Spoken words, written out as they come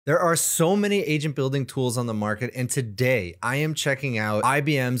There are so many agent building tools on the market, and today I am checking out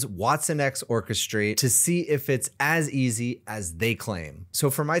IBM's watsonx Orchestrate to see if it's as easy as they claim. So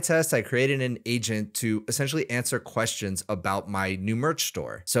for my test, I created an agent to essentially answer questions about my new merch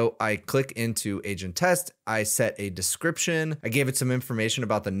store. So I click into agent test, I set a description, I gave it some information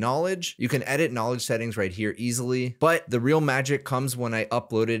about the knowledge. You can edit knowledge settings right here easily, but the real magic comes when I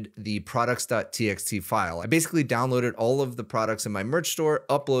uploaded the products.txt file. I basically downloaded all of the products in my merch store,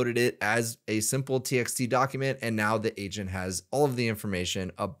 uploaded it as a simple TXT document, and now the agent has all of the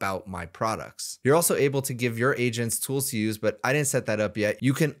information about my products. You're also able to give your agents tools to use, but I didn't set that up yet.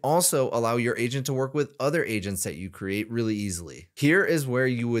 You can also allow your agent to work with other agents that you create really easily. Here is where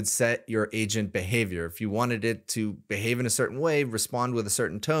you would set your agent behavior. If you wanted it to behave in a certain way, respond with a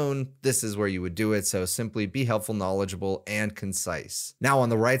certain tone, this is where you would do it. So simply be helpful, knowledgeable, and concise. Now on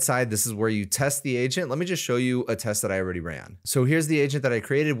the right side, this is where you test the agent. Let me just show you a test that I already ran. So here's the agent that I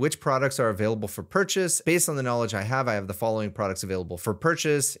created. Which products are available for purchase? Based on the knowledge I have the following products available for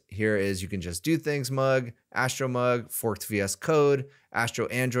purchase. Here is You Can Just Do Things mug, Astro mug, forked VS Code, Astro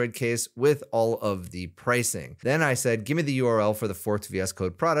Android case with all of the pricing. Then I said, give me the URL for the forked VS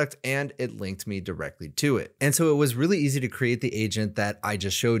Code product, and it linked me directly to it. And so it was really easy to create the agent that I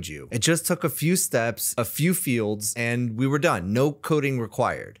just showed you. It just took a few steps, a few fields, and we were done. No coding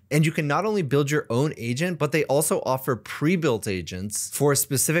required. And you can not only build your own agent, but they also offer pre-built agents for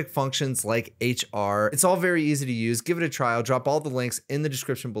specific functions like HR. It's all very easy to use. Give it a try. I'll drop all the links in the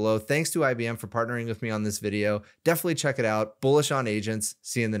description below. Thanks to IBM for partnering with me on this video. Definitely check it out. Bullish on agents.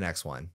 See you in the next one.